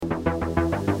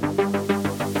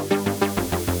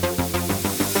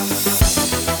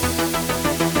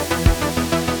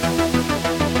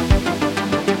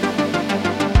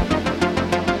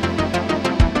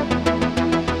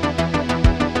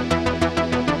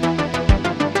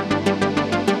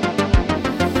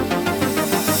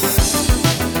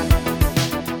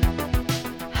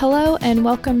and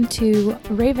welcome to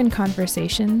Raven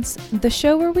Conversations, the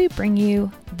show where we bring you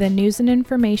the news and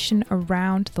information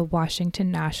around the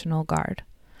Washington National Guard.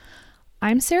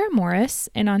 I'm Sarah Morris,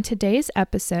 and on today's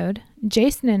episode,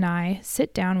 Jason and I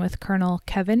sit down with Colonel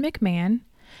Kevin McMahon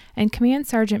and Command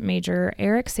Sergeant Major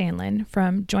Eric Sandlin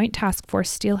from Joint Task Force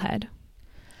Steelhead.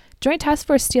 Joint Task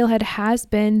Force Steelhead has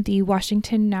been the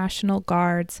Washington National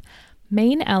Guard's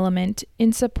main element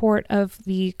in support of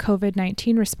the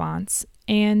COVID-19 response,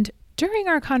 and during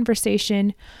our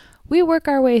conversation, we work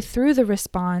our way through the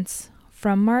response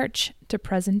from March to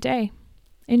present day.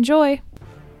 Enjoy!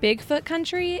 Bigfoot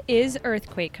country is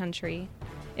earthquake country.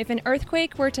 If an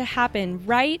earthquake were to happen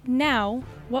right now,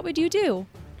 what would you do?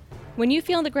 When you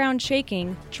feel the ground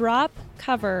shaking, drop,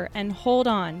 cover, and hold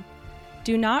on.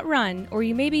 Do not run, or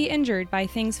you may be injured by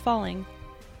things falling.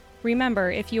 Remember,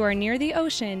 if you are near the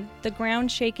ocean, the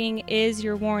ground shaking is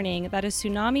your warning that a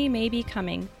tsunami may be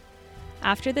coming.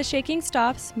 After the shaking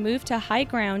stops, move to high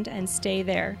ground and stay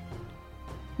there.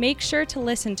 Make sure to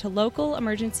listen to local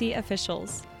emergency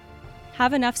officials.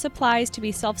 Have enough supplies to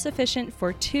be self-sufficient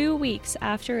for 2 weeks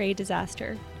after a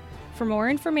disaster. For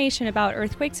more information about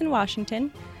earthquakes in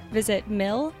Washington, visit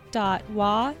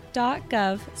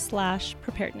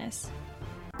mil.wa.gov/preparedness.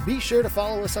 Be sure to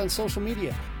follow us on social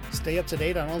media. Stay up to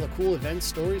date on all the cool events,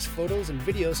 stories, photos, and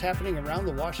videos happening around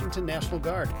the Washington National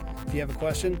Guard. If you have a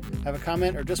question, have a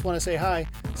comment, or just want to say hi,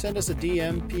 send us a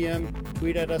DM, PM,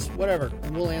 tweet at us, whatever,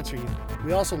 and we'll answer you.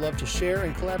 We also love to share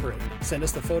and collaborate. Send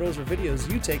us the photos or videos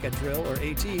you take at drill or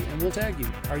AT, and we'll tag you.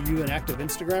 Are you an active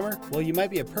Instagrammer? Well, you might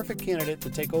be a perfect candidate to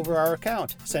take over our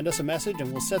account. Send us a message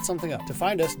and we'll set something up. To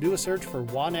find us, do a search for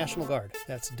WA National Guard.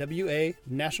 That's WA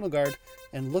National Guard,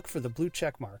 and look for the blue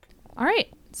check mark. All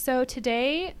right, so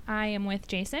today I am with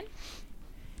Jason,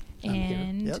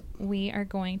 and we are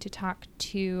going to talk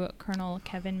to Colonel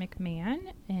Kevin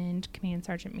McMahon and Command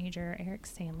Sergeant Major Eric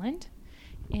Sandlin,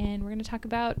 and we're going to talk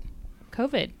about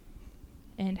COVID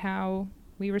and how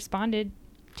we responded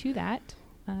to that.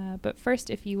 But first,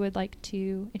 if you would like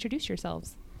to introduce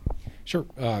yourselves. Sure.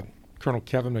 Colonel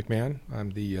Kevin McMahon.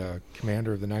 I'm the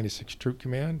commander of the 96th Troop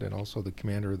Command and also the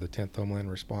commander of the 10th Homeland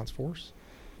Response Force.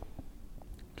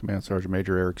 Command Sergeant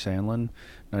Major Eric Sandlin,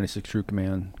 96th Troop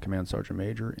Command, Command Sergeant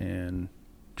Major, and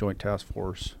Joint Task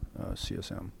Force,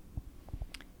 CSM.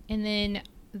 And then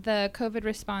the COVID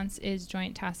response is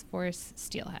Joint Task Force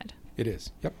Steelhead. It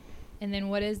is, yep. And then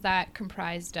what is that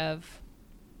comprised of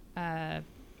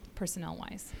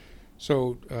personnel-wise?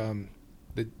 So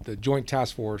the Joint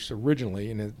Task Force originally,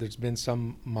 and there's been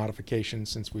some modifications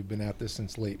since we've been at this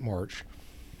since late March,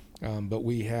 but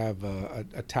we have a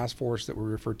task force that we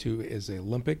refer to as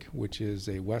Olympic, which is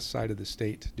a west side of the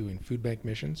state doing food bank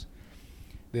missions.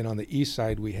 Then on the east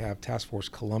side, we have Task Force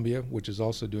Columbia, which is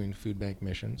also doing food bank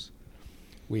missions.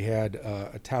 We had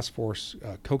a Task Force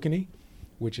Kokanee,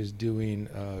 which is doing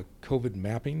COVID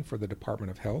mapping for the Department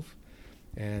of Health.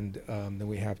 And then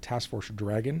we have Task Force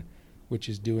Dragon, which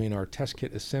is doing our test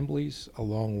kit assemblies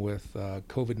along with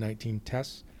COVID-19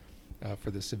 tests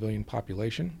for the civilian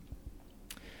population.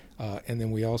 And then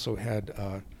we also had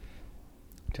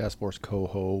Task Force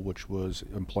Coho, which was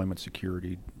Employment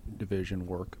Security Division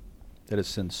work that has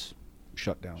since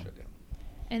shut down.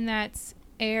 And that's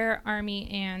Air,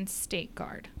 Army, and State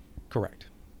Guard. Correct.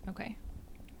 Okay.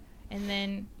 And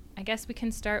then I guess we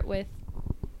can start with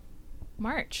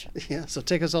March. Yeah, so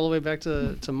take us all the way back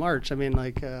to March. I mean,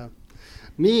 like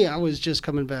me, I was just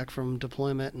coming back from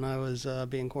deployment, and I was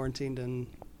being quarantined in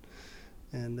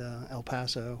El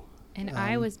Paso. And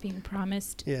I was being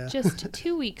promised just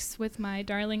 2 weeks with my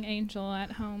darling angel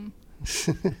at home.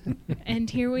 And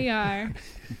here we are.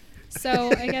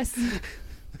 So I guess,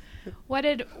 what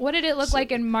did it look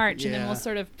like in March? And then we'll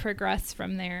sort of progress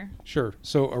from there. Sure.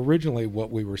 So originally what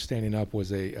we were standing up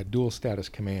was a dual status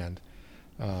command.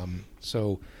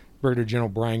 So Brigadier General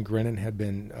Brian Grinnan had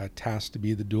been tasked to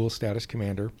be the dual status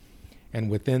commander. And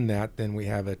within that, then we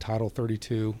have a Title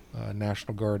 32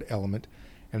 National Guard element,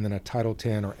 and then a Title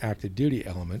 10 or active duty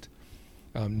element.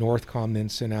 Northcom then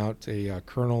sent out a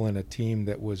colonel and a team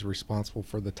that was responsible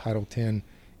for the Title 10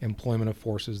 employment of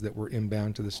forces that were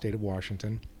inbound to the state of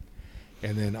Washington.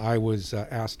 And then I was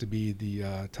asked to be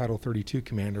the Title 32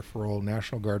 commander for all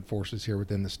National Guard forces here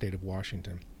within the state of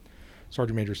Washington.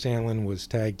 Sergeant Major Sandlin was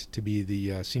tagged to be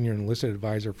the senior enlisted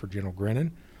advisor for General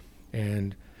Grinnan.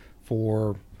 And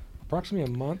for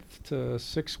approximately a month to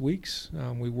 6 weeks,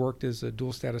 we worked as a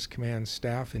dual status command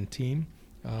staff and team,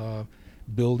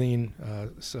 building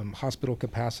some hospital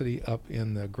capacity up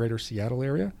in the greater Seattle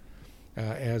area.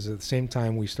 As at the same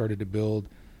time, we started to build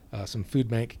some food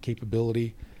bank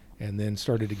capability, and then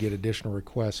started to get additional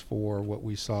requests for what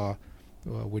we saw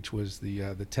which was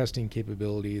the testing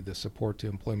capability, the support to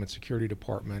Employment Security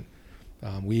Department.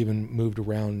 We even moved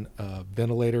around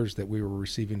ventilators that we were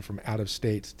receiving from out of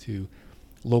state to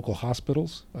local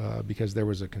hospitals because there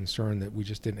was a concern that we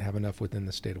just didn't have enough within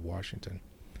the state of Washington.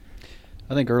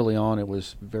 I think early on it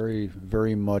was very,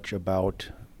 very much about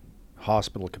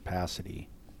hospital capacity.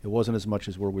 It wasn't as much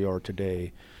as where we are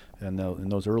today. And in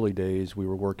those early days, we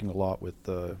were working a lot with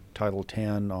Title X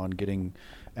on getting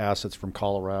assets from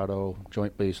Colorado,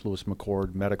 Joint Base Lewis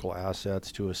McChord medical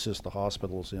assets to assist the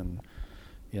hospitals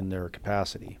in their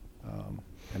capacity.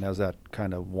 And as that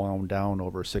kind of wound down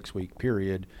over a 6-week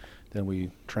period, then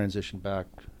we transitioned back.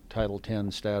 Title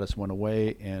X status went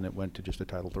away, and it went to just a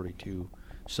Title 32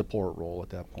 support role at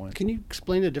that point. Can you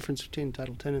explain the difference between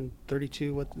Title 10 and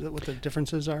 32, what the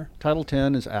differences are? Title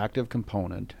 10 is active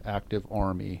component, active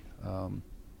Army.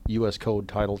 U.S. Code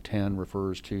Title 10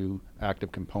 refers to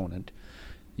active component.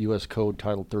 U.S. Code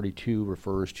Title 32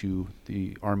 refers to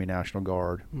the Army National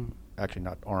Guard. Actually,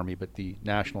 not Army, but the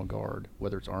National Guard,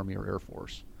 whether it's Army or Air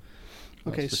Force.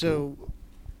 Okay, so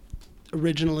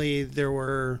originally there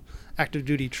were active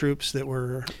duty troops that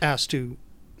were asked to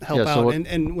help out.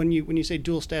 And when you say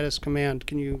dual status command,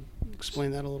 can you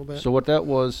explain that a little bit? So what that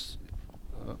was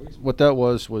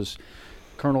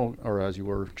Colonel, or as you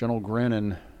were, General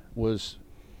Grennan was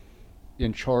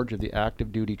in charge of the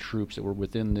active duty troops that were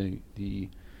within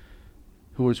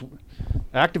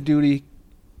active duty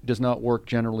does not work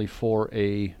generally for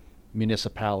a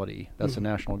municipality. That's a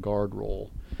National Guard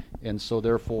role. And so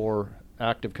therefore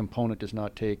active component does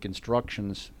not take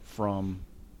instructions from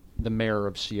the mayor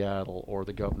of Seattle or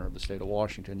the governor of the state of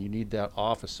Washington. You need that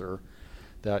officer,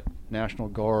 that National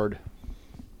Guard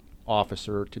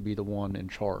officer, to be the one in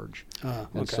charge.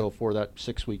 And so for that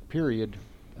 6-week period,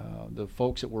 the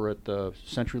folks that were at the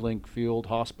CenturyLink Field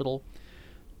Hospital,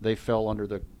 they fell under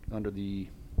the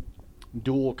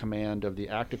dual command of the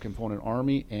active component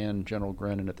Army and General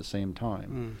Grennan at the same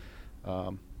time.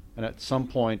 And at some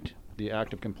point, the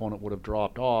active component would have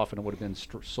dropped off, and it would have been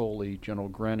solely General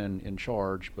Grennan in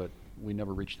charge, but we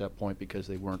never reached that point because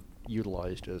they weren't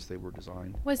utilized as they were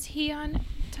designed. Was he on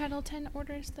Title 10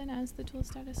 orders then as the dual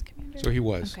status commander? So he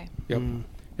was. Okay. Yep.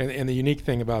 And the unique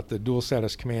thing about the dual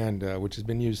status command, which has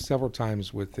been used several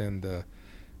times within the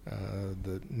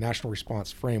National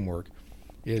Response Framework,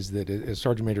 is that, as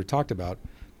Sergeant Major talked about,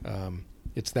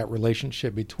 it's that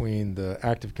relationship between the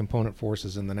active component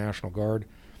forces and the National Guard,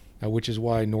 which is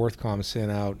why Northcom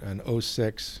sent out an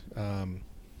 06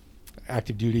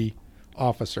 active duty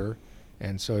officer.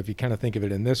 And so if you kind of think of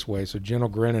it in this way, so General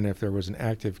Grennan, if there was an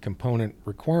active component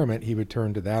requirement, he would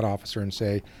turn to that officer and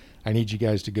say, I need you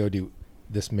guys to go do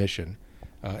this mission.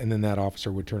 And then that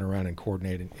officer would turn around and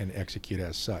coordinate and execute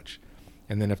as such.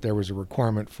 And then if there was a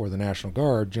requirement for the National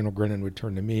Guard, General Grennan would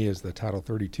turn to me as the Title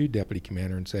 32 deputy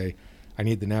commander and say, I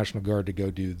need the National Guard to go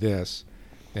do this.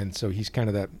 And so he's kind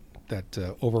of that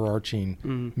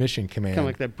overarching mission command. Kind of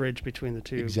like that bridge between the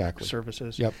two exactly.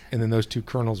 services. Yep. And then those two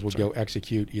colonels would go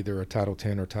execute either a Title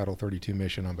 10 or Title 32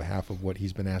 mission on behalf of what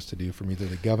he's been asked to do from either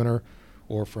the governor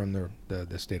or from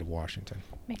the state of Washington.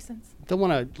 Makes sense. Don't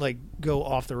want to go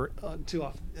off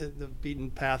the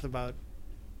beaten path about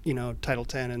Title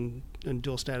 10 and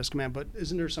dual status command, but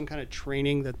isn't there some kind of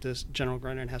training that this General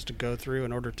Grennan has to go through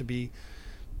in order to be,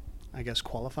 I guess,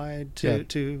 qualified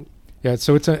to Yeah,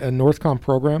 so it's a Northcom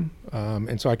program,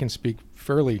 and so I can speak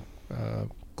fairly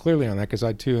clearly on that because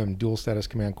I too am dual status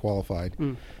command qualified.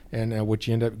 And what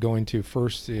you end up going to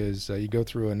first is you go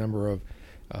through a number of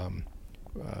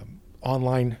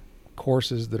online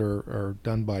courses that are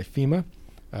done by FEMA,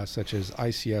 such as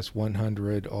ICS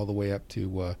 100 all the way up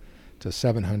to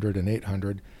 700 and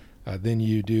 800. Then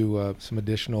you do some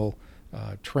additional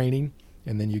training,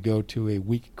 and then you go to a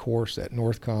week course at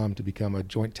Northcom to become a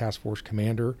Joint Task Force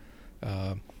Commander.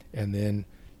 And then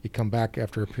you come back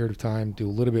after a period of time, do a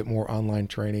little bit more online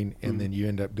training, and then you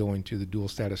end up going to the Dual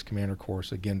Status Commander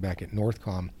course again back at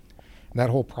Northcom. And that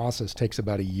whole process takes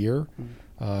about a year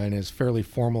and is fairly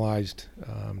formalized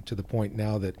to the point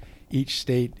now that each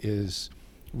state is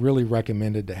really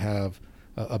recommended to have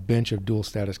a bench of dual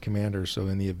status commanders. So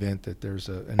in the event that there's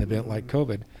an event like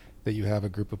COVID, that you have a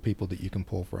group of people that you can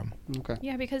pull from. Okay.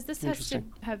 Yeah, because this has to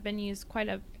have been used quite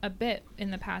a bit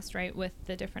in the past, right, with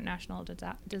the different national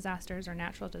disasters or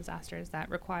natural disasters that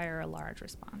require a large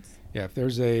response. Yeah, if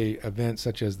there's a event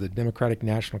such as the Democratic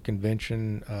National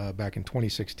Convention back in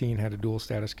 2016 had a dual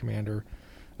status commander.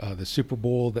 The Super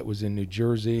Bowl that was in New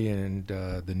Jersey and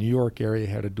the New York area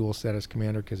had a dual status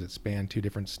commander because it spanned 2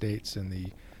 different states and the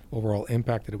overall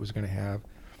impact that it was going to have.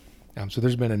 So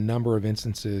there's been a number of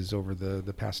instances over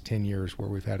the past 10 years where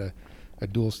we've had a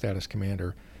dual status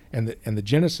commander. And the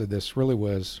genesis of this really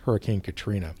was Hurricane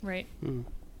Katrina. Right.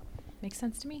 Makes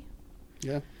sense to me.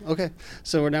 Yeah. Okay.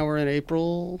 So we're in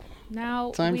April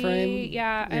Now time frame.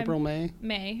 Yeah. April, May.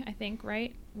 May, I think,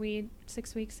 right?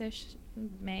 6 weeks ish,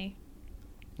 May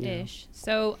ish. Yeah.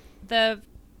 So the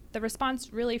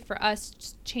response really for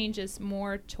us changes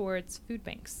more towards food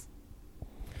banks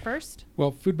first.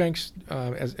 Well, food banks,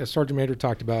 as Sergeant Major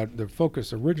talked about, the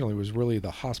focus originally was really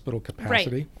the hospital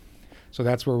capacity. Right. So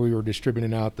that's where we were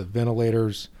distributing out the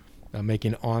ventilators,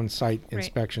 making on-site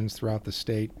inspections throughout the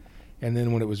state. And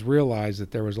then when it was realized that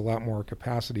there was a lot more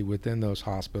capacity within those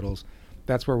hospitals,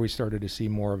 that's where we started to see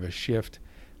more of a shift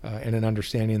and an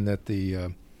understanding that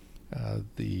the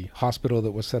hospital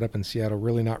that was set up in Seattle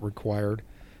really not required.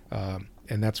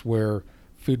 And that's where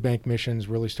food bank missions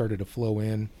really started to flow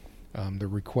in. The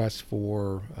requests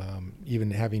for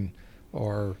even having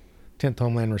our 10th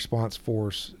Homeland Response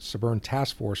Force Suburban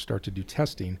Task Force start to do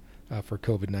testing for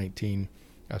COVID-19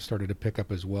 started to pick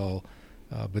up as well.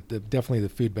 But definitely the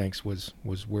food banks was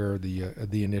where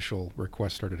the initial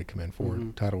request started to come in for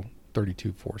Title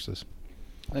 32 forces.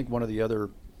 I think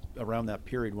around that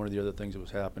period, one of the other things that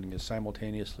was happening is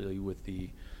simultaneously with the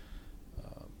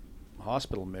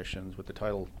hospital missions, with the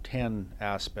Title 10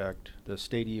 aspect, the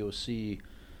state EOC,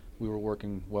 we were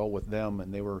working well with them,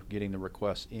 and they were getting the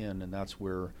requests in, and that's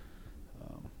where,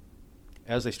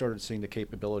 as they started seeing the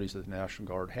capabilities that the National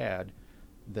Guard had,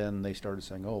 then they started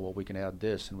saying, oh, well, we can add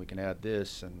this, and we can add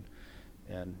this, and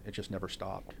it just never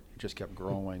stopped. It just kept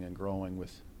growing and growing.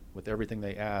 With everything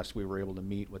they asked, we were able to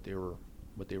meet what they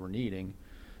were needing,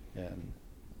 and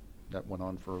that went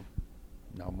on for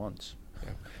now months.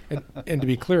 Yeah. And to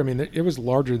be clear, I mean, it was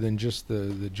larger than just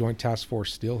the Joint Task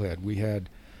Force Steelhead. We had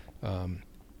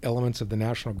elements of the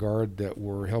National Guard that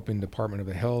were helping Department of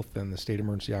Health and the State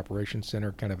Emergency Operations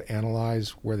Center kind of analyze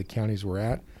where the counties were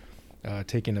at,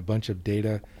 taking a bunch of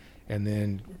data and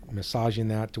then massaging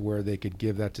that to where they could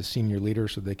give that to senior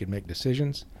leaders so they could make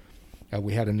decisions.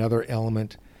 We had another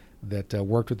element that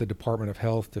worked with the Department of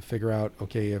Health to figure out,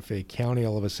 okay, if a county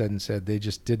all of a sudden said they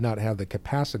just did not have the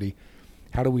capacity,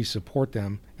 how do we support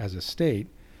them as a state?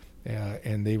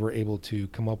 And they were able to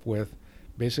come up with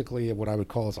basically what I would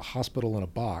call as a hospital in a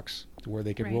box, to where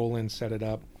they could roll in, set it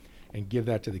up, and give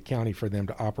that to the county for them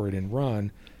to operate and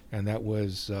run. And that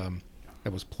was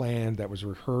planned, that was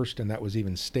rehearsed, and that was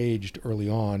even staged early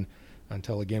on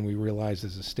until, again, we realized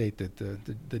as a state that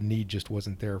the need just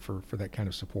wasn't there for that kind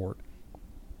of support.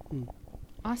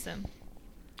 Awesome.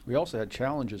 We also had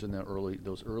challenges in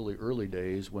those early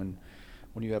days when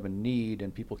you have a need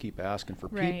and people keep asking for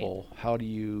people. How do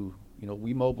you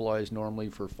we mobilize normally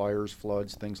for fires,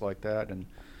 floods, things like that, and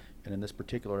in this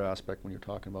particular aspect, when you're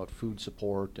talking about food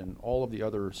support and all of the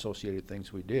other associated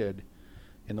things we did,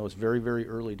 in those very, very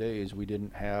early days, we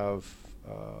didn't have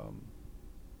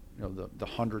the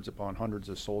hundreds upon hundreds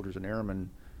of soldiers and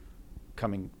airmen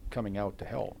coming out to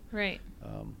help. Right.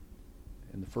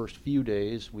 In the first few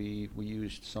days, we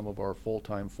used some of our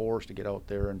full-time force to get out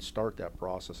there and start that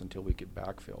process until we could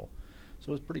backfill. So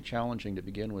it was pretty challenging to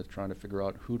begin with, trying to figure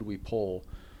out who do we pull,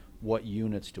 what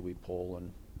units do we pull,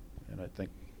 and I think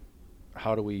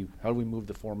how do we move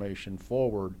the formation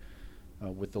forward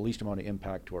with the least amount of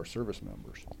impact to our service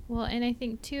members. Well, and I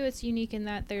think too it's unique in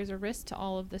that there's a risk to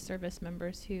all of the service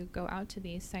members who go out to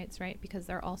these sites, right? Because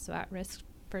they're also at risk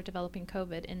for developing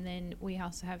COVID, and then we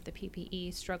also have the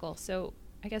PPE struggle. So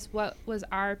I guess what was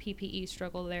our PPE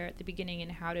struggle there at the beginning,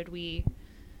 and how did we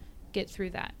get through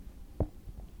that?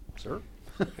 Sir?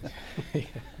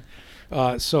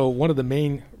 So one of the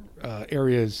main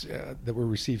areas that we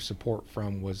received support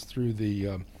from was through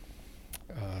the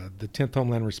 10th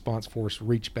Homeland Response Force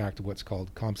reached back to what's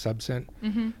called CompSubCent.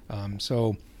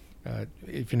 So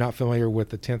if you're not familiar with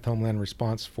the 10th Homeland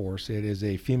Response Force, it is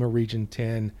a FEMA Region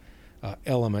 10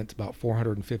 element, about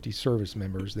 450 service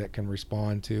members that can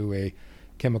respond to a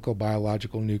chemical,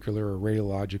 biological, nuclear, or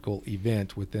radiological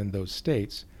event within those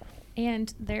states.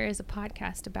 And there is a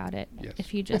podcast about it. Yes.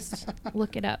 If you just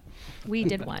look it up. We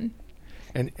did one.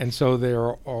 And so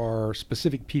there are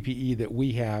specific PPE that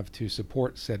we have to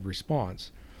support said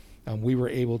response. We were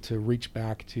able to reach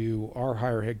back to our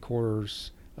higher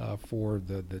headquarters for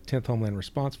the 10th Homeland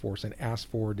Response Force and ask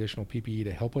for additional PPE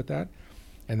to help with that.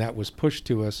 And that was pushed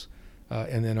to us,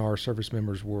 and then our service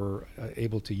members were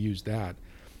able to use that.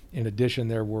 In addition,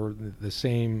 there were the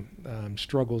same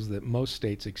struggles that most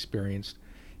states experienced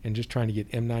in just trying to get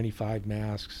N95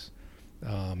 masks,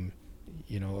 a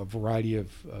variety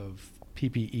of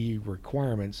PPE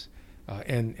requirements.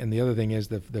 And the other thing is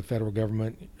the federal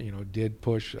government, did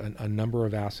push a number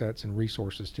of assets and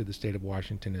resources to the state of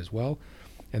Washington as well.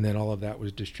 and then all of that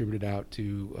was distributed out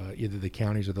to either the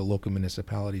counties or the local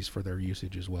municipalities for their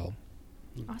usage as well.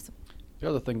 Awesome. The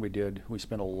other thing we did, we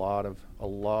spent a lot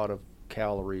of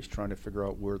calories trying to figure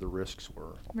out where the risks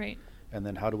were. Right. And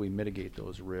then how do we mitigate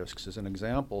those risks? As an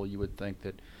example, you would think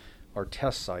that our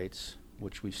test sites,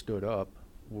 which we stood up,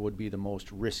 would be the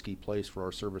most risky place for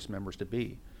our service members to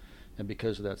be. And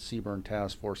because of that CBRN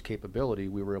Task Force capability,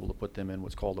 we were able to put them in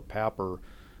what's called a PAPR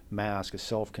mask, a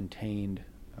self-contained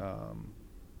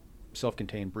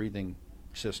breathing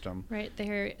system. Right.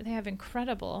 They have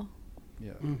incredible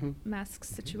Yeah. mask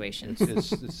situations.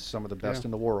 It's some of the best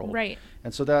in the world. Right.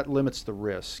 And so that limits the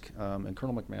risk. And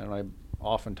Colonel McMahon and I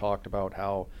often talked about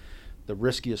how the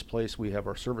riskiest place we have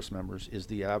our service members is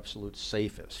the absolute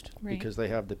safest, Right. because they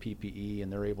have the PPE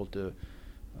and they're able to.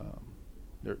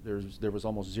 There was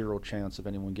almost zero chance of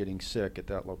anyone getting sick at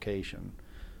that location,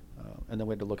 and then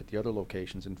we had to look at the other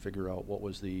locations and figure out what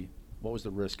was the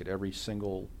risk at every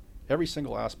single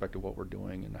aspect of what we're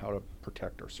doing and how to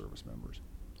protect our service members.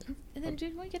 And then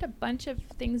did we get a bunch of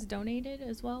things donated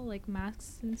as well, like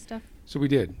masks and stuff? So we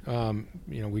did.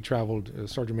 We traveled.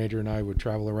 Sergeant Major and I would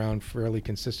travel around fairly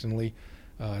consistently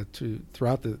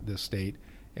throughout the state,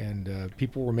 and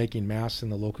people were making masks in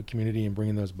the local community and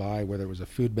bringing those by, whether it was a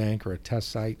food bank or a test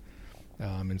site.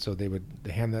 And so they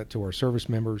hand that to our service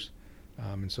members.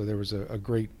 And so there was a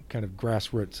great kind of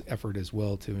grassroots effort as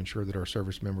well to ensure that our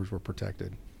service members were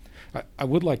protected. I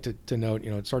would like to note,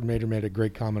 Sergeant Major made a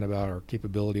great comment about our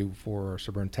capability for our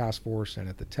CBRN Task Force and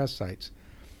at the test sites.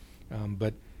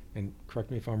 And correct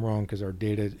me if I'm wrong, because our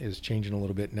data is changing a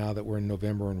little bit now that we're in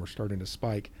November and we're starting to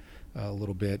spike a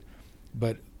little bit.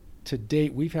 But to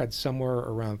date, we've had somewhere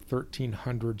around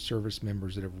 1,300 service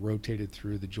members that have rotated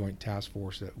through the Joint Task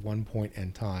Force at one point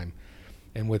in time.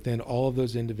 And within all of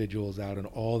those individuals out in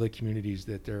all the communities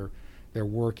that they're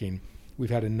working, we've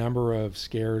had a number of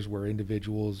scares where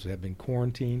individuals have been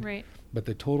quarantined. Right. But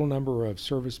the total number of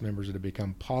service members that have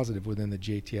become positive within the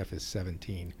JTF is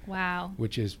 17. Wow.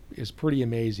 Which is pretty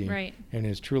amazing. Right. And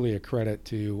is truly a credit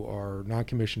to our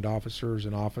non-commissioned officers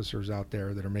and officers out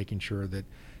there that are making sure that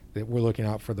we're looking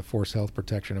out for the force health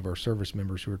protection of our service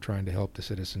members who are trying to help the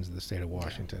citizens of the state of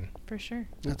Washington. For sure.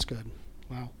 That's good.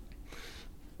 Wow.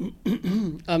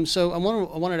 So I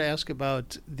wanted to ask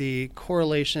about the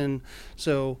correlation.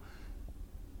 So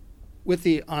with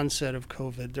the onset of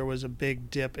COVID, there was a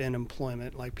big dip in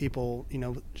employment, like people,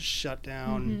 shut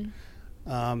down,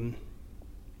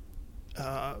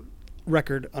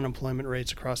 record unemployment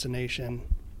rates across the nation.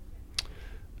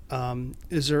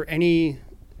 Is there any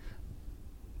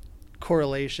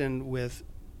correlation with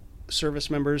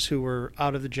service members who were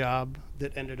out of the job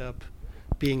that ended up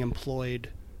being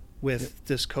employed with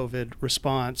this COVID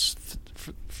response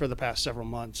for the past several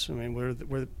months? I mean,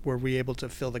 were we able to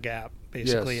fill the gap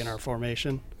basically in our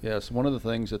formation? Yes, one of the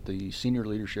things that the senior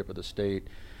leadership of the state,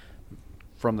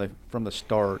 from the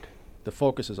start, the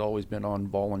focus has always been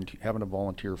on having a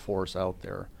volunteer force out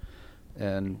there,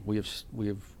 and we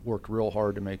have worked real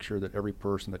hard to make sure that every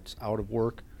person that's out of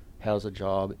work has a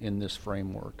job in this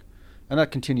framework, and that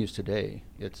continues today.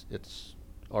 It's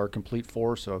our complete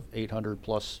force of 800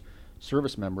 plus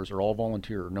service members are all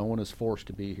volunteer. No one is forced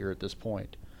to be here at this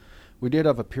point. We did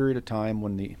have a period of time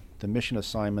when the mission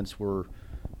assignments were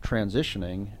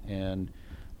transitioning, and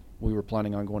we were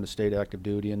planning on going to state active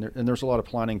duty, and there's a lot of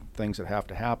planning things that have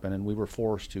to happen, and we were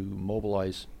forced to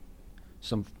mobilize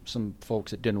some folks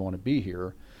that didn't want to be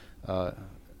here.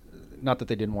 Not that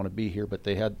they didn't want to be here, but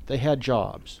they had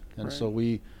jobs, and right. So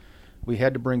we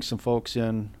had to bring some folks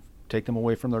in, take them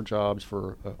away from their jobs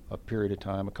for a period of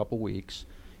time, a couple weeks,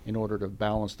 in order to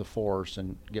balance the force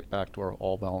and get back to our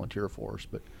all volunteer force.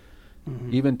 But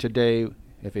even today,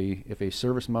 if a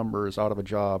service member is out of a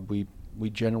job, we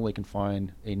generally can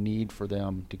find a need for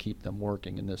them to keep them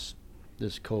working in this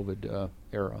COVID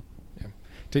era. Yeah.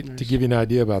 To give you an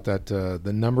idea about that,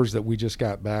 the numbers that we just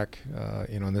got back,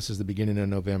 and this is the beginning of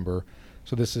November,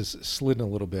 so this is slidden a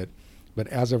little bit. But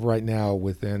as of right now,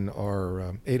 within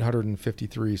our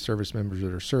 853 service members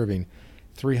that are serving,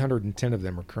 310 of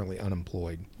them are currently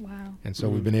unemployed. Wow. And so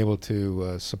we've been able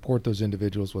to support those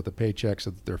individuals with a paycheck so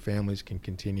that their families can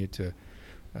continue to,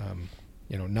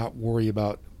 not worry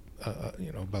about,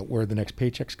 about where the next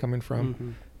paycheck's coming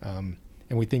from.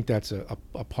 And we think that's a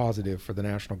positive for the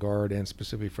National Guard and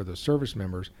specifically for the service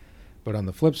members. But on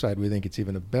the flip side, we think it's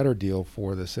even a better deal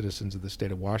for the citizens of the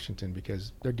state of Washington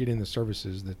because they're getting the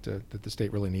services that the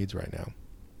state really needs right now.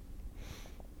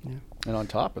 Yeah. And on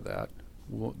top of that,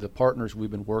 the partners we've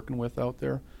been working with out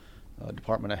there,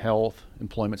 Department of Health,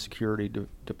 Employment Security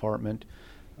Department,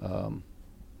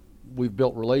 we've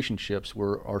built relationships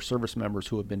where our service members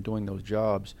who have been doing those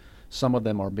jobs some of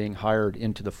them are being hired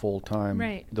into the full-time,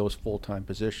 Right. those full-time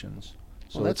positions.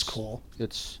 So Well, that's it's- cool.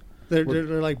 It's They're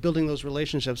We're- like building those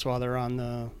relationships while they're on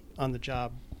the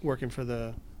job working for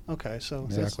the. Okay, so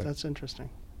Exactly. that's interesting.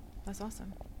 That's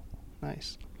awesome.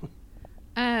 Nice.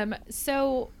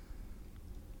 So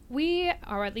we,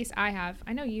 or at least I have,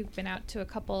 I know you've been out to a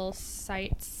couple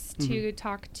sites to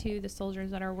talk to the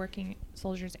soldiers that are working,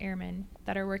 soldiers, airmen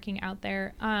that are working out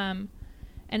there.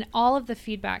 And all of the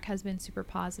feedback has been super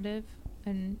positive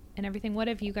and everything. What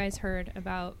have you guys heard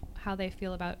about how they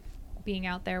feel about being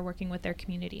out there working with their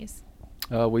communities?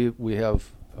 we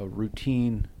have a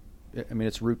routine. I mean,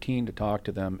 it's routine to talk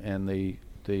to them, and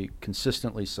they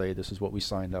consistently say this is what we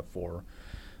signed up for.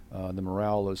 The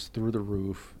morale is through the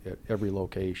roof at every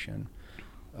location.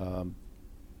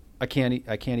 I can't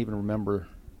even remember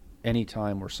any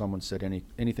time where someone said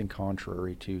anything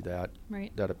contrary to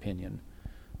Right. that opinion.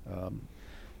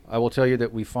 I will tell you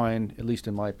that we find, at least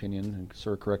in my opinion, and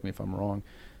sir, correct me if I'm wrong,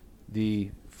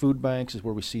 the food banks is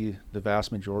where we see the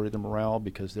vast majority of the morale,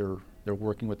 because they're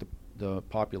working with the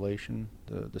population,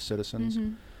 the citizens.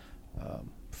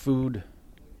 Food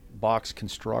box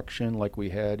construction, like we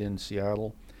had in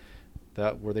Seattle,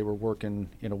 that where they were working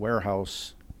in a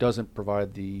warehouse, doesn't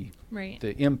provide the Right.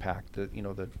 impact that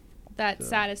That the-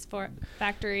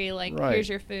 satisfactory, like, Right. here's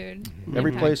your food.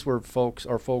 every impact. place where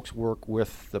our folks work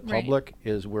with the Right. public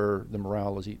is where the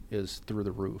morale is through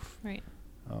the roof. Right.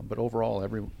 But overall,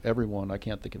 everyone, I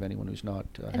can't think of anyone who's not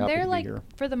And happy they're to like, be here.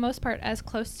 for the most part, as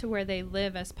close to where they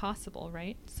live as possible,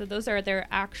 right? So those are their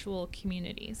actual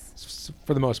communities.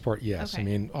 For the most part, yes. Okay. I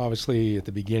mean, obviously at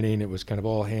the beginning it was kind of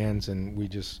all hands, and we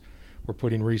just were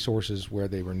putting resources where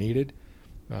they were needed.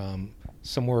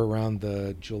 Somewhere around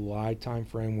the July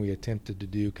timeframe, we attempted to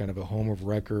do kind of a home of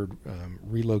record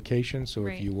relocation. So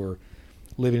Right. if you were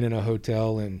living in a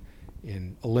hotel in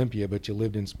Olympia, but you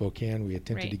lived in Spokane, we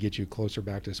attempted Right. to get you closer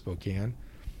back to Spokane.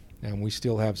 And we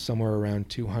still have somewhere around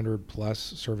 200 plus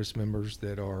service members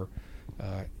that are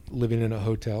living in a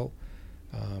hotel.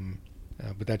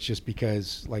 But that's just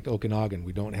because, like Okanagan,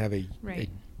 we don't have a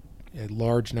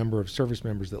large number of service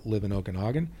members that live in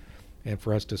Okanagan. And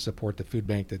for us to support the food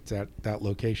bank that's at that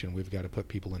location, we've got to put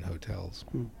people in hotels.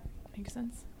 Makes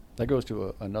sense. That goes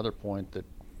to another point, that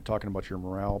talking about your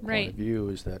morale point Right. of view,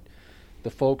 is that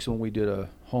the folks, when we did a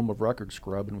home of record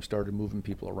scrub and we started moving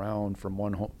people around from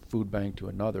one food bank to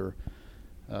another,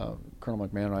 Colonel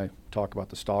McMahon and I talk about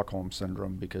the Stockholm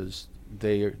syndrome, because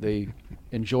they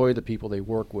enjoy the people they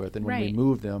work with, and when we Right.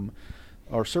 move them,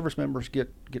 our service members get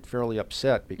fairly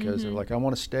upset, because they're like, I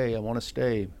want to stay.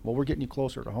 Well, we're getting you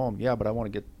closer to home. Yeah, but I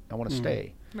want to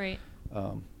stay. Right.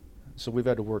 So we've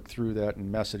had to work through that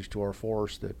and message to our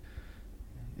force that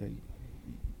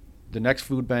the next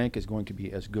food bank is going to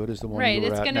be as good as the one Right. you were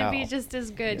It's at going now. to be just as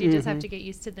good. You just have to get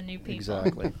used to the new people.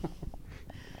 Exactly.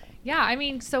 Yeah. I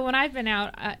mean, so when I've been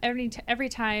out, every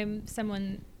time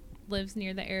someone lives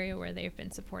near the area where they've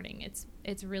been supporting,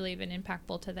 it's really been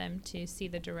impactful to them to see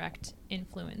the direct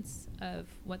influence of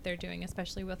what they're doing,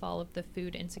 especially with all of the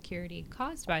food insecurity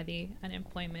caused by the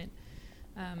unemployment,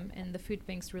 and the food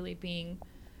banks really being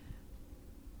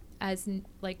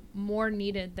more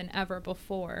needed than ever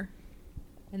before,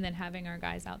 and then having our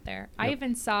guys out there. I Yep.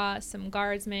 even saw some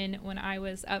guardsmen when I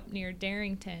was up near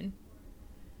Darrington,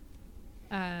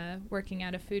 working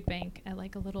at a food bank at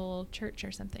like a little church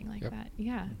or something like Yep. that.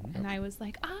 Yeah. Mhm. And I was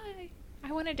like,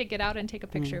 I wanted to get out and take a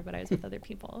picture, but I was with other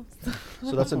people.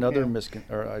 So that's another Okay.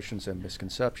 or I shouldn't say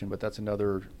misconception, but that's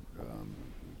another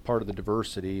part of the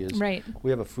diversity is Right. we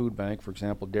have a food bank, for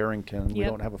example, Darrington. We Yep.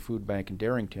 don't have a food bank in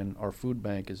Darrington. Our food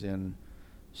bank is in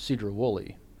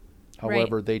Cedar-Woolley. Right.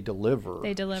 However, they deliver.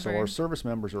 They deliver. So our service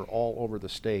members are all over the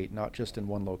state, not just in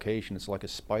one location. It's like a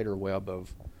spider web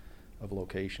of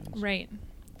locations. Right.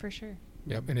 For sure.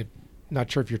 Yep, and not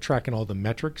sure if you're tracking all the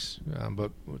metrics,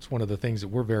 but it's one of the things that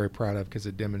we're very proud of, because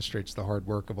it demonstrates the hard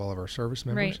work of all of our service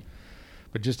members. Right.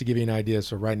 But just to give you an idea,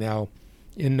 so right now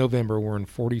in November, we're in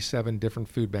 47 different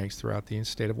food banks throughout the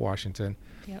state of Washington.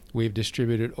 Yep. We've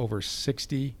distributed over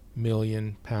 60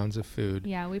 million pounds of food.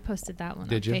 Yeah, we posted that one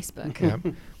Did on you? Facebook.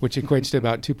 Yep, which equates to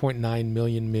about 2.9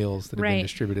 million meals that have Right. been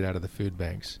distributed out of the food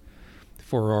banks.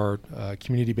 For our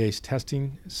community-based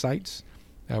testing sites,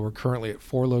 we're currently at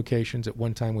 4 locations. At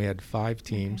one time, we had 5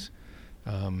 teams,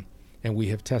 and we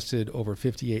have tested over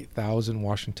 58,000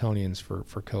 Washingtonians for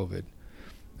COVID.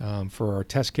 For our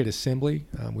test kit assembly,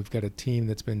 we've got a team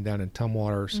that's been down in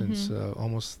Tumwater since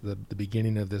almost the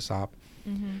beginning of this op,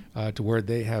 to where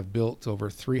they have built over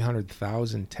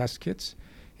 300,000 test kits,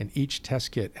 and each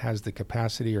test kit has the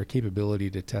capacity or capability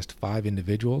to test 5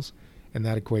 individuals, and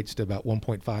that equates to about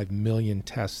 1.5 million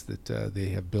tests that they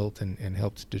have built and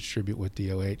helped distribute with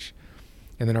DOH.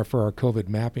 And then for our COVID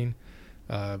mapping,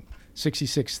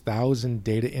 66,000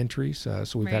 data entries.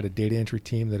 So we've had a data entry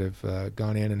team that have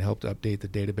gone in and helped update the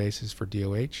databases for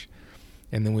DOH.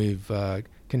 And then we've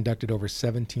conducted over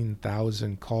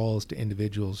 17,000 calls to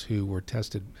individuals who were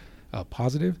tested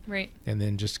positive. Right. And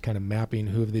then just kind of mapping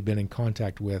who have they been in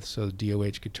contact with so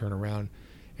DOH could turn around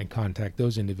and contact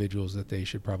those individuals that they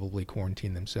should probably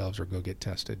quarantine themselves or go get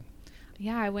tested.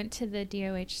 Yeah, I went to the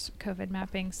DOH COVID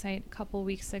mapping site a couple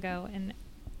weeks ago, and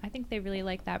I think they really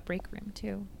like that break room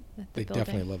too. They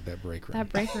definitely love that break room. That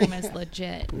break room is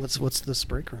legit. What's this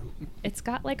break room? It's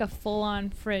got like a full-on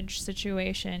fridge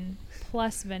situation,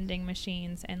 plus vending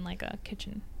machines and like a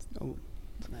kitchen. Oh,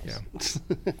 nice.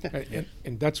 Yeah.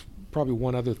 and that's probably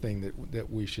one other thing that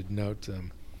we should note.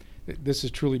 This has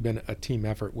truly been a team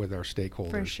effort with our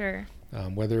stakeholders. For sure.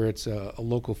 Whether it's a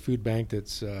local food bank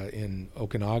that's in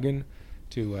Okanagan,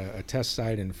 to a test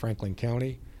site in Franklin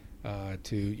County,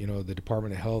 to the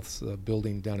Department of Health's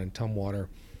building down in Tumwater.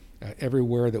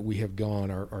 Everywhere that we have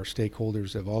gone, our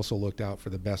stakeholders have also looked out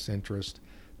for the best interest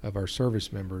of our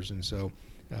service members. And so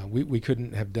we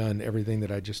couldn't have done everything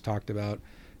that I just talked about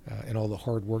and all the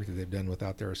hard work that they've done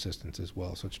without their assistance as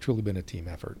well. So it's truly been a team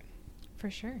effort. For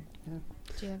sure. Yeah.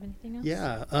 Do you have anything else?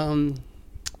 Yeah.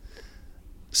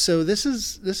 So this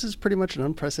is pretty much an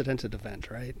unprecedented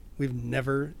event, right?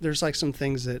 There's like some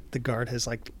things that the Guard has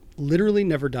like literally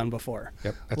never done before.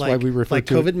 Yep. That's like, why we refer like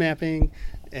to COVID mapping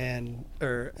and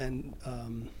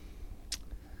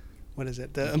what is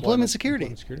it? The employment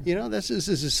security. This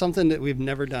is something that we've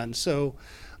never done. So,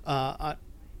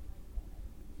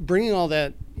 bringing all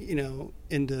that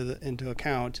into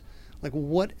account, like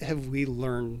what have we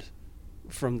learned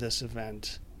from this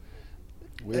event?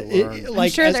 I'm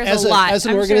sure there's a lot. As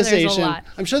an organization,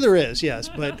 I'm sure there is, yes.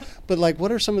 But like,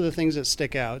 what are some of the things that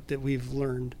stick out that we've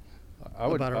learned? I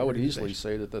would easily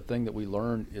say that the thing that we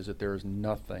learned is that there is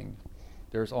nothing.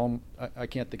 I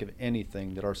can't think of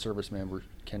anything that our service members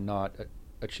cannot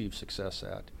achieve success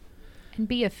at. And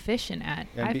be efficient at.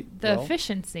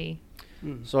 Efficiency.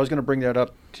 So I was going to bring that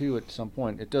up too at some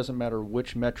point. It doesn't matter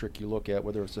which metric you look at,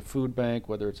 whether it's a food bank,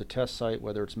 whether it's a test site,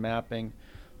 whether it's mapping.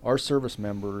 Our service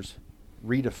members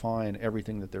redefine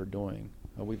everything that they're doing.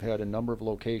 We've had a number of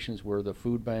locations where the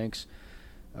food banks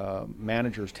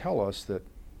managers tell us that,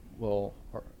 well,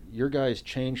 your guys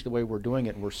changed the way we're doing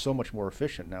it, and we're so much more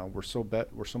efficient now. We're so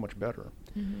much better.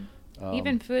 Mm-hmm.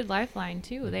 Even Food Lifeline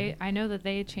too. Mm-hmm. I know that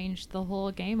they changed the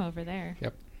whole game over there.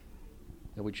 Yep.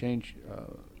 And we change.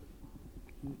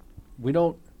 We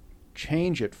don't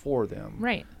change it for them.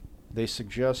 Right. They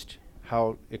suggest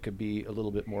how it could be a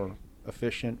little bit more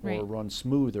efficient or run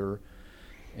smoother,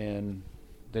 and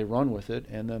they run with it,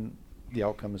 and then the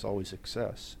outcome is always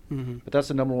success. Mm-hmm. But that's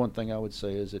the number one thing I would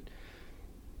say is that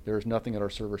there's nothing that our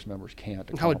service members can't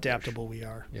accomplish. How adaptable we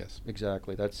are. Yes.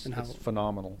 Exactly. That's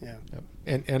phenomenal. Yeah.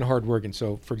 Yep. And hard work. And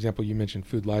so, for example, you mentioned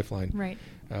Food Lifeline. Right.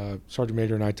 Sergeant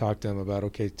Major and I talked to them about,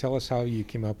 okay, tell us how you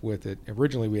came up with it.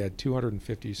 Originally, we had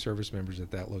 250 service members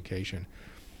at that location.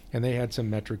 And they had some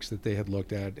metrics that they had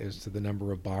looked at as to the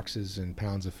number of boxes and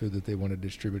pounds of food that they wanted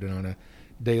distributed on a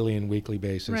daily and weekly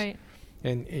basis. Right.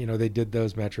 And, they did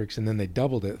those metrics, and then they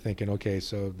doubled it, thinking, okay,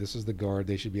 so this is the Guard.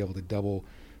 They should be able to double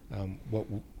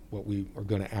what we are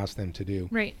going to ask them to do.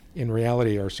 Right. In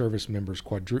reality, our service members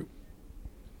quadrupled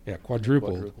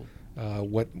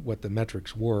what the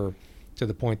metrics were, to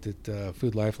the point that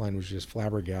Food Lifeline was just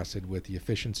flabbergasted with the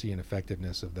efficiency and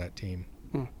effectiveness of that team.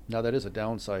 Now that is a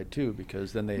downside too,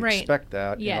 because then they expect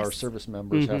that, and our service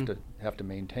members have to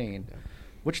maintain,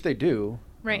 which they do.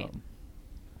 Right.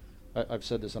 I've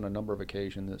said this on a number of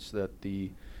occasions. That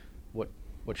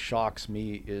what shocks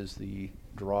me is the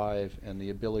drive and the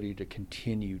ability to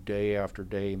continue day after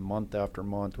day, month after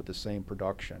month with the same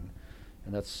production,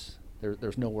 and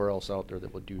there's nowhere else out there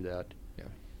that would do that.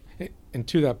 Yeah, and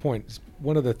to that point,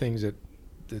 one of the things that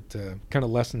kind of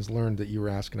lessons learned that you were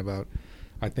asking about,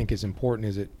 I think is important,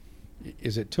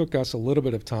 is it took us a little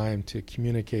bit of time to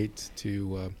communicate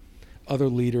to other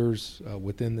leaders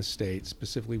within the state,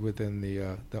 specifically within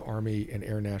the Army and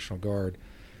Air National Guard,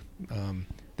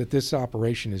 that this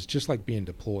operation is just like being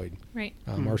deployed. Right.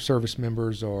 Our service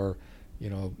members are,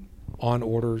 on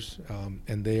orders,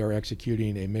 and they are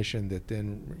executing a mission that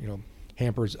then,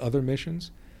 hampers other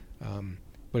missions.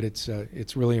 But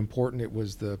it's really important. It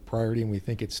was the priority, and we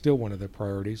think it's still one of the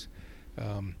priorities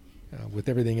with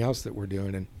everything else that we're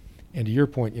doing. And to your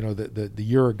point, the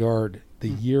Year of Guard, the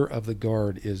Year of the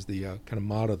Guard is the kind of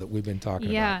motto that we've been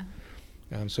talking about.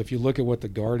 So if you look at what the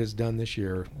Guard has done this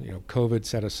year, COVID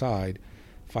set aside,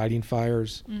 fighting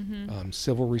fires, Mm-hmm.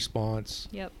 civil response.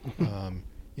 Yep.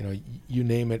 You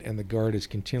name it, and the Guard has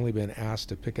continually been asked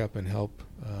to pick up and help.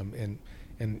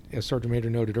 And as Sergeant Major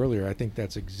noted earlier, I think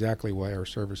that's exactly why our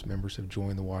service members have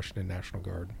joined the Washington National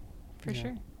Guard. For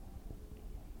sure.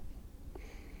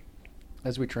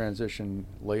 As we transition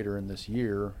later in this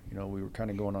year, we were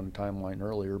kind of going on a timeline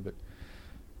earlier, but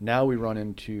now we run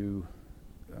into,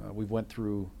 we went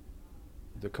through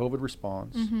the COVID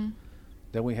response. Mm-hmm.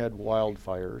 Then we had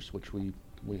wildfires, which we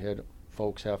had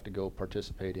folks have to go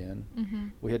participate in. Mm-hmm.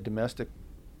 We had domestic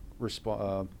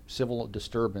civil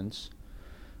disturbance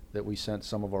that we sent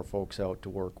some of our folks out to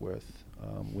work with.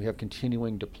 We have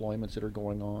continuing deployments that are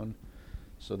going on.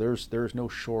 So there's no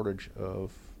shortage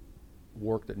of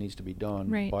work that needs to be done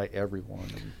Right. by everyone.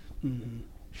 And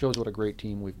shows what a great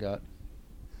team we've got.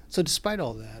 So despite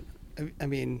all that, I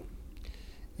mean,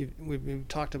 we've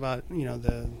talked about,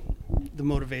 the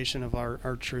motivation of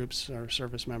our troops, our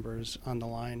service members on the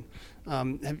line.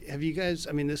 Have you guys,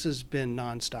 this has been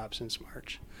nonstop since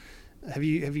March. Have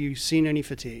you seen any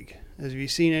fatigue? Have you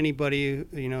seen anybody,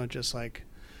 just like,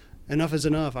 enough is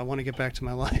enough, I want to get back to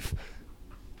my life?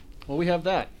 Well, we have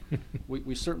that.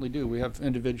 we certainly do. We have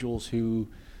individuals who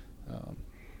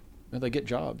they get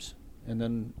jobs and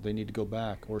then they need to go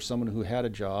back, or someone who had a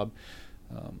job.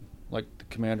 Like the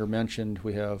commander mentioned,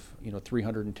 we have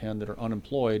 310 that are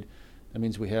unemployed. That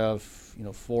means we have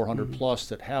 400 plus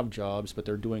that have jobs, but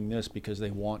they're doing this because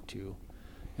they want to,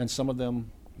 and some of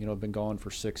them have been gone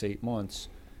for 6-8 months,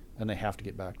 and they have to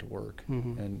get back to work.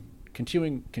 And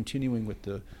continuing with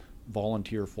the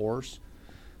volunteer force,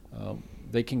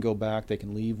 they can go back, they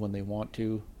can leave when they want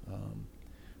to.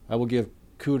 I will give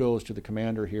kudos to the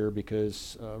commander here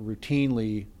because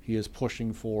routinely he is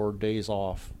pushing for days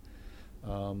off.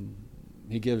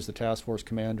 He gives the task force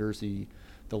commanders the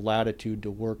latitude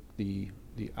to work the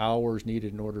hours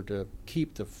needed in order to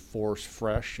keep the force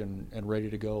fresh and ready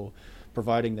to go,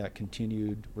 providing that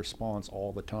continued response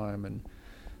all the time.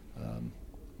 And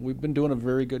we've been doing a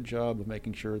very good job of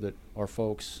making sure that our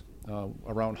folks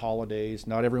around holidays,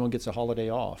 not everyone gets a holiday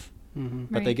off,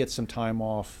 but they get some time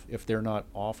off. If they're not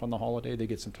off on the holiday, they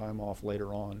get some time off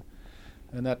later on.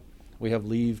 And that we have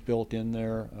leave built in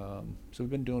there. So we've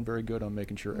been doing very good on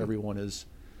making sure everyone is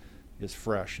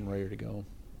fresh and ready to go.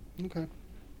 Okay.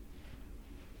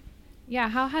 Yeah,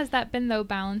 how has that been, though,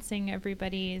 balancing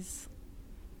everybody's...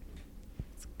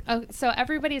 Oh, so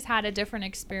everybody's had a different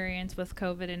experience with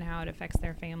COVID and how it affects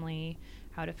their family,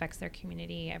 how it affects their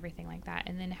community, everything like that.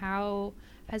 And then how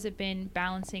has it been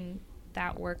balancing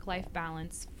that work-life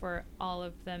balance for all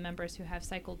of the members who have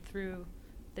cycled through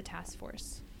the task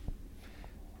force?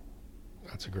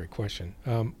 That's a great question.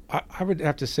 I would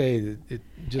have to say that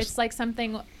It's like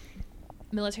something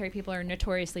military people are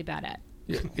notoriously bad at.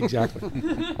 Yeah, exactly.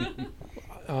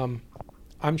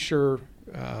 I'm sure,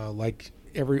 like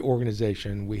every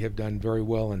organization, we have done very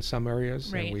well in some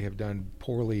areas, Right. and we have done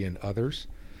poorly in others.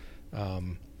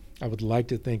 I would like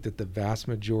to think that the vast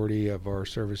majority of our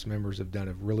service members have done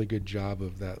a really good job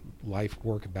of that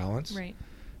life-work balance. Right.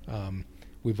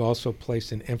 We've also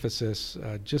placed an emphasis,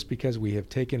 just because we have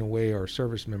taken away our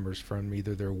service members from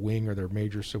either their wing or their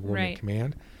major subordinate Right.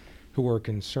 command, who are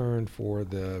concerned for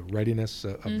the readiness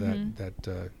of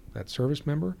that service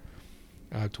member,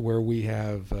 to where we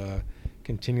have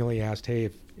continually asked,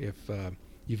 hey, if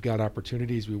you've got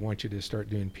opportunities, we want you to start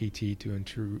doing PT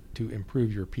to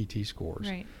improve your PT scores.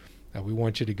 Right. We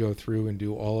want you to go through and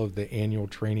do all of the annual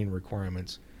training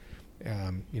requirements.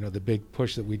 The big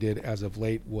push that we did as of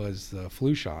late was the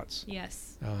flu shots.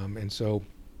 Yes. And so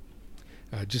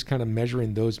just kind of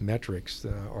measuring those metrics,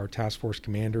 our task force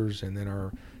commanders and then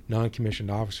our non-commissioned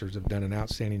officers have done an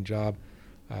outstanding job,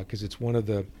 because it's one of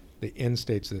the end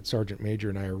states that Sergeant Major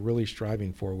and I are really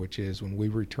striving for, which is when we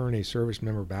return a service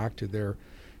member back to their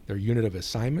unit of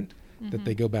assignment, that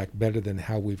they go back better than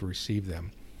how we've received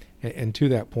them. And to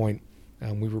that point,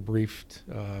 we were briefed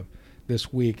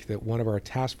this week that one of our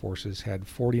task forces had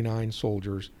 49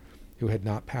 soldiers who had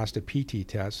not passed a PT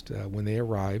test when they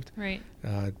arrived. Right.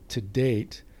 To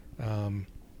date,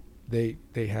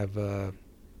 they have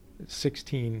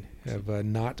 16 have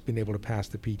not been able to pass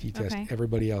the PT test. Okay.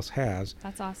 Everybody else has.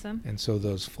 That's awesome. And so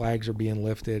those flags are being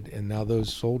lifted, and now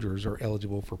those soldiers are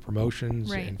eligible for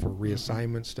promotions Right. and for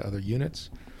reassignments to other units.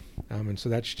 And so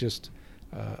that's just,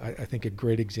 I think, a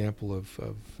great example of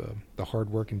the hard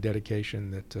work and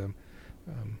dedication that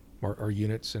our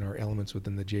units and our elements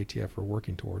within the JTF are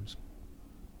working towards.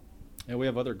 And we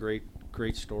have other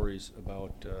great stories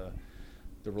about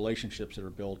the relationships that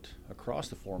are built across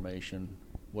the formation,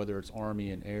 whether it's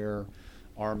Army and Air,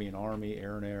 Army and Army,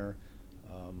 Air and Air.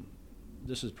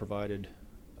 This has provided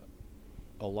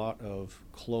a lot of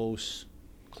close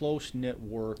knit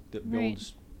work that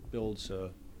Right. builds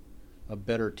a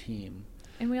better team.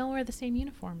 And we all wear the same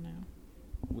uniform now.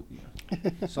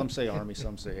 Some say Army,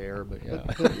 some say Air, but yeah,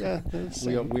 But yeah, that's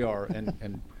we are,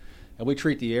 and we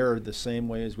treat the Air the same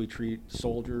way as we treat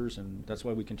soldiers, and that's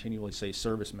why we continually say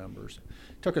service members.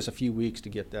 It took us a few weeks to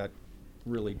get that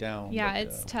really down. Yeah, but,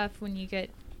 it's tough when you get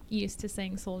used to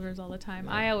saying soldiers all the time.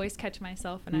 Yeah. I always catch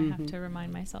myself, and I have to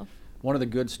remind myself. One of the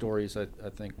good stories I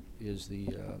think is the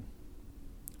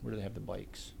where do they have the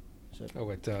bikes? Is that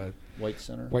At White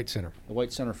Center? White Center. The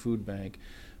White Center Food Bank.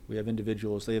 We have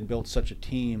individuals. They have built such a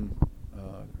team,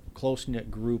 close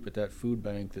knit group at that food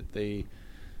bank that they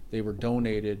were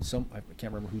donated. I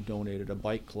can't remember who donated. A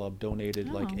bike club donated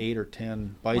like Oh. 8 or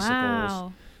 10 bicycles,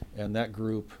 Wow. and that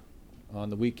group on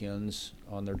the weekends,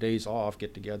 on their days off,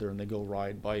 get together and they go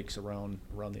ride bikes around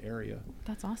the area,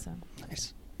 That's awesome.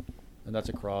 nice. and that's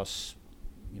across,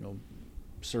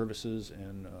 services,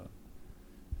 and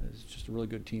it's just a really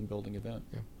good team building event.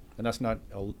 Yeah. And that's not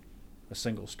a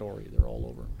single story. They're all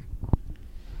over.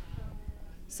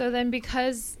 So then,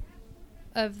 because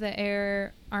of the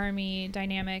Air Army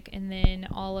dynamic, and then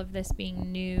all of this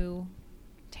being new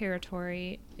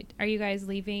territory, are you guys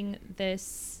leaving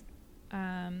this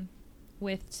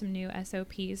with some new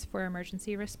SOPs for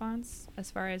emergency response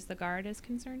as far as the Guard is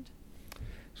concerned?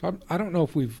 So I don't know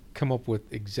if we've come up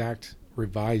with exact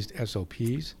revised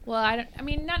SOPs. Well, I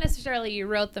mean, not necessarily you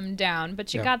wrote them down,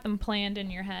 but you Yeah. got them planned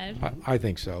in your head. I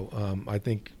think so. I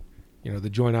think, the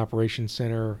Joint Operations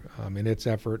Center in its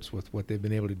efforts with what they've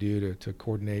been able to do to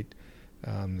coordinate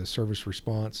the service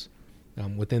response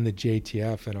within the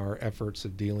JTF and our efforts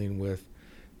of dealing with,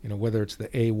 whether it's the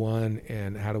A1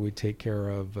 and how do we take care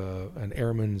of an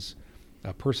airman's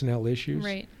personnel issues.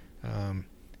 Right.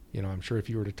 I'm sure if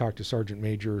you were to talk to Sergeant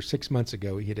Major 6 months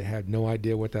ago, he'd have had no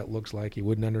idea what that looks like. He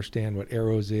wouldn't understand what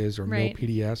ARROS is or Right.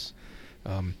 MIL-PDS.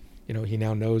 He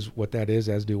now knows what that is,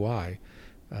 as do I.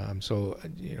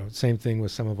 Same thing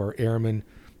with some of our airmen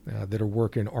that are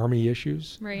working Army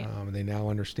issues. Right. They now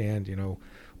understand,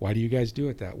 why do you guys do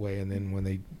it that way? And then when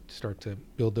they start to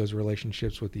build those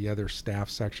relationships with the other staff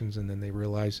sections, and then they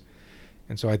realize.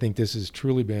 And so I think this has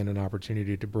truly been an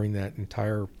opportunity to bring that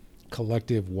entire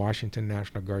collective Washington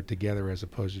National Guard together, as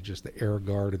opposed to just the Air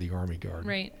Guard or the Army Guard.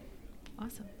 Right.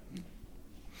 Awesome.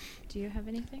 Do you have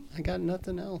anything? I got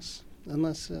nothing else,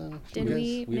 unless Did you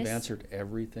we We've miss- answered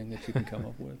everything that you can come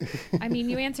up with. I mean,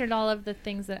 you answered all of the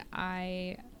things that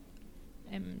I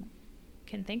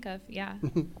can think of. Yeah.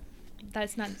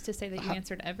 That's not to say that you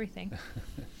answered everything.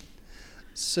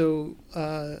 So,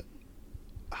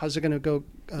 how's it going to go?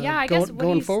 Yeah, I guess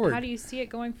going forward. How do you see it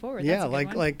going forward? Yeah,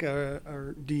 That's a good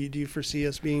one. do you foresee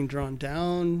us being drawn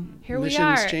down? Here we Missions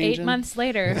are, changing? 8 months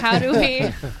later. How do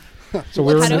we? So How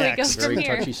we're do in we the, go next? from Very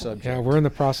here? touchy subject. yeah, we're in the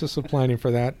process of planning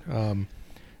for that.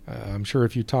 I'm sure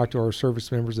if you talk to our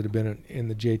service members that have been in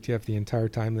the JTF the entire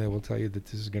time, they will tell you that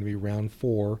this is going to be round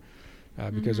 4.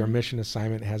 Because our mission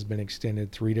assignment has been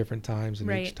extended 3 different times, and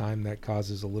Right. each time that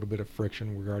causes a little bit of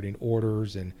friction regarding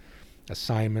orders and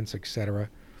assignments, etc.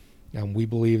 We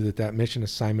believe that mission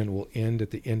assignment will end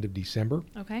at the end of December.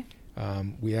 Okay.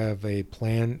 We have a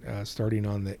plan starting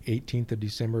on the 18th of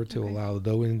December to Okay. allow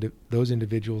those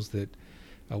individuals that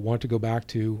want to go back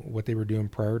to what they were doing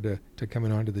prior to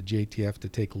coming onto the JTF to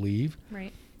take leave.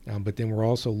 Right. But then we're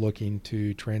also looking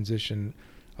to transition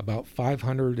about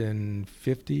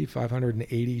 550,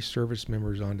 580 service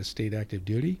members onto state active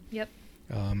duty. Yep.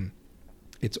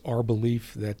 It's our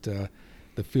belief that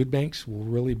the food banks will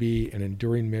really be an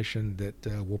enduring mission that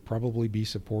we'll probably be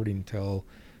supporting until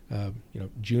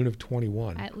June of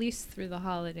 21. At least through the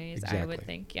holidays, I would Exactly.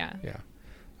 think. Yeah. Yeah.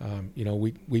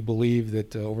 We believe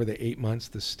that over the 8 months,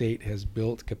 the state has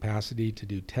built capacity to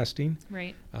do testing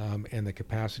Right. and the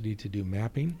capacity to do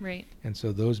mapping. Right. And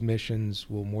so those missions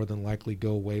will more than likely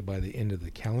go away by the end of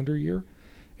the calendar year.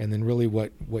 And then really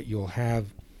what you'll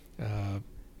have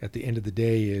at the end of the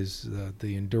day is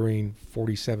the enduring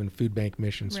 47 food bank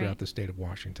missions Right. throughout the state of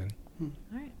Washington. All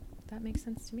right. That makes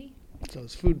sense to me. So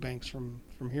it's food banks from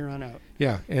here on out.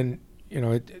 Yeah, and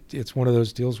it's one of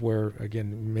those deals where,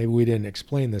 again, maybe we didn't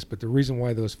explain this, but the reason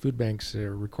why those food banks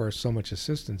require so much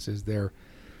assistance is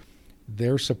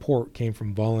their support came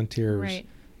from volunteers Right.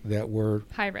 that were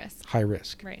High risk. high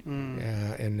risk. Right.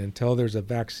 And until there's a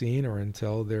vaccine or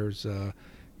until there's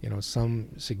some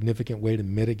significant way to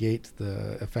mitigate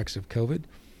the effects of COVID,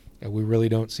 we really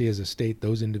don't see as a state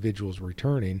those individuals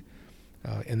returning.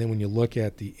 And then when you look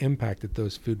at the impact that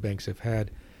those food banks have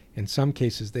had, in some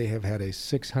cases they have had a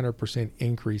 600%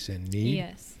 increase in need.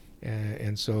 Yes.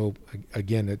 And so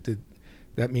again,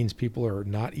 that means people are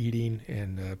not eating,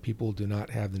 and people do not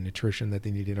have the nutrition that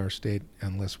they need in our state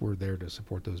unless we're there to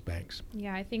support those banks.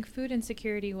 Yeah, I think food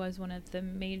insecurity was one of the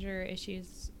major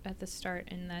issues at the start,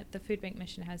 and that the food bank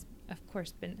mission has, of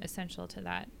course, been essential to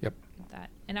that. Yep.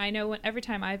 And I know every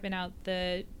time I've been out,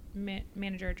 the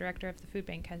manager or director of the food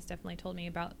bank has definitely told me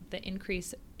about the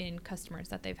increase in customers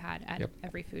that they've had at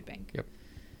every food bank. Yep.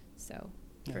 So,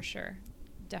 for sure,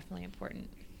 definitely important,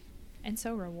 and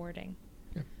so rewarding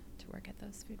to work at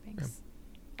those food banks.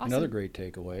 Awesome. Another great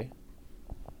takeaway,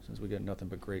 since we got nothing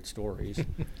but great stories.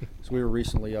 So we were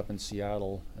recently up in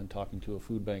Seattle and talking to a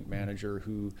food bank manager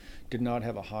who did not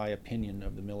have a high opinion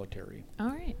of the military. All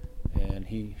right. And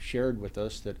he shared with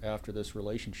us that after this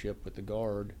relationship with the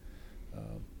Guard,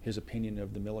 his opinion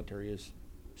of the military is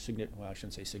well, I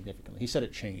shouldn't say significantly. He said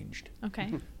it changed.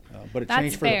 Okay. But it That's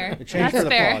changed fair. It changed That's for the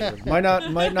fair. positive.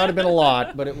 Might not have been a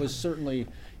lot, but it was certainly,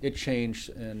 it changed.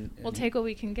 And We'll take what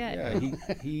we can get.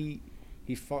 Yeah,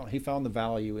 he found the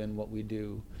value in what we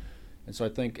do. And so I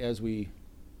think as we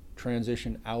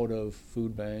transition out of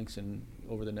food banks and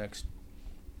over the next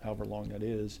however long that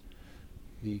is,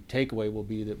 the takeaway will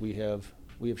be that we have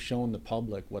shown the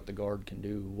public what the Guard can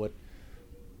do,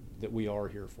 that we are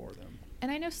here for them.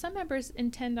 And I know some members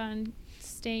intend on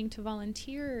staying to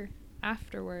volunteer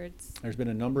afterwards. There's been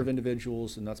a number of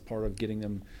individuals, and that's part of getting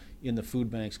them in the food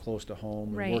banks close to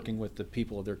home and working with the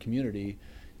people of their community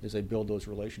as they build those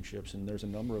relationships. And there's a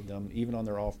number of them, even on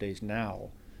their off days now,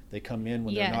 they come in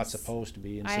when they're not supposed to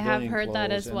be in civilian I have heard that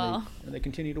clothes, as well. and they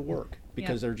continue to work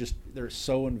because they're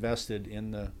so invested in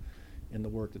the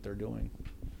work that they're doing.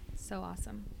 So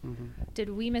awesome. Mm-hmm. Did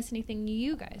we miss anything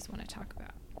you guys want to talk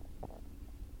about?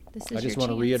 This is I just your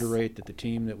want to chance. reiterate that the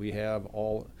team that we have,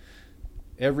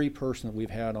 every person that we've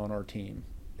had on our team,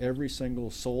 every single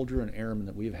soldier and airman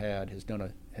that we've had has done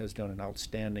an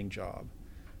outstanding job,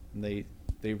 and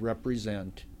they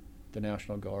represent the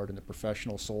National Guard and the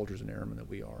professional soldiers and airmen that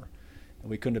we are, and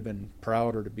we couldn't have been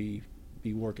prouder to be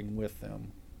working with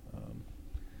them.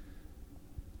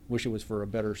 Wish it was for a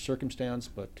better circumstance,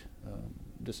 but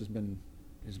this has been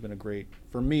a great,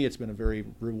 for me, it's been a very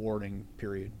rewarding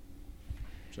period.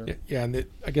 Sure. Yeah, and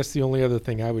I guess the only other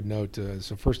thing I would note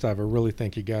so first off, I really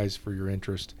thank you guys for your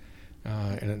interest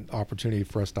and an opportunity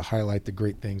for us to highlight the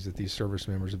great things that these service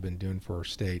members have been doing for our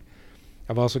state.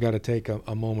 I've also got to take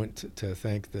a moment to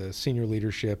thank the senior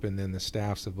leadership and then the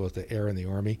staffs of both the Air and the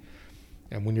Army.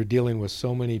 And when you're dealing with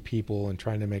so many people and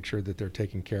trying to make sure that they're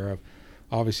taken care of,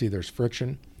 obviously there's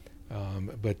friction.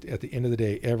 But at the end of the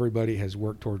day, everybody has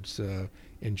worked towards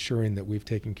ensuring that we've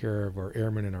taken care of our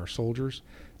airmen and our soldiers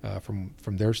from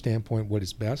their standpoint, what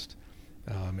is best.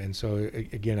 And so,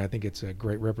 again, I think it's a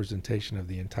great representation of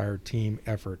the entire team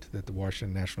effort that the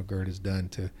Washington National Guard has done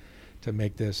to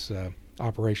make this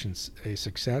operation a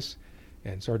success.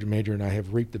 And Sergeant Major and I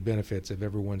have reaped the benefits of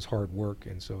everyone's hard work.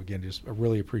 And so, again, I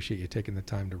really appreciate you taking the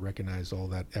time to recognize all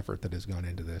that effort that has gone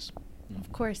into this.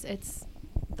 Of course, it's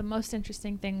the most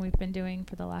interesting thing we've been doing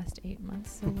for the last 8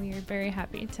 months. So we are very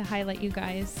happy to highlight you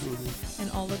guys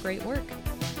and all the great work.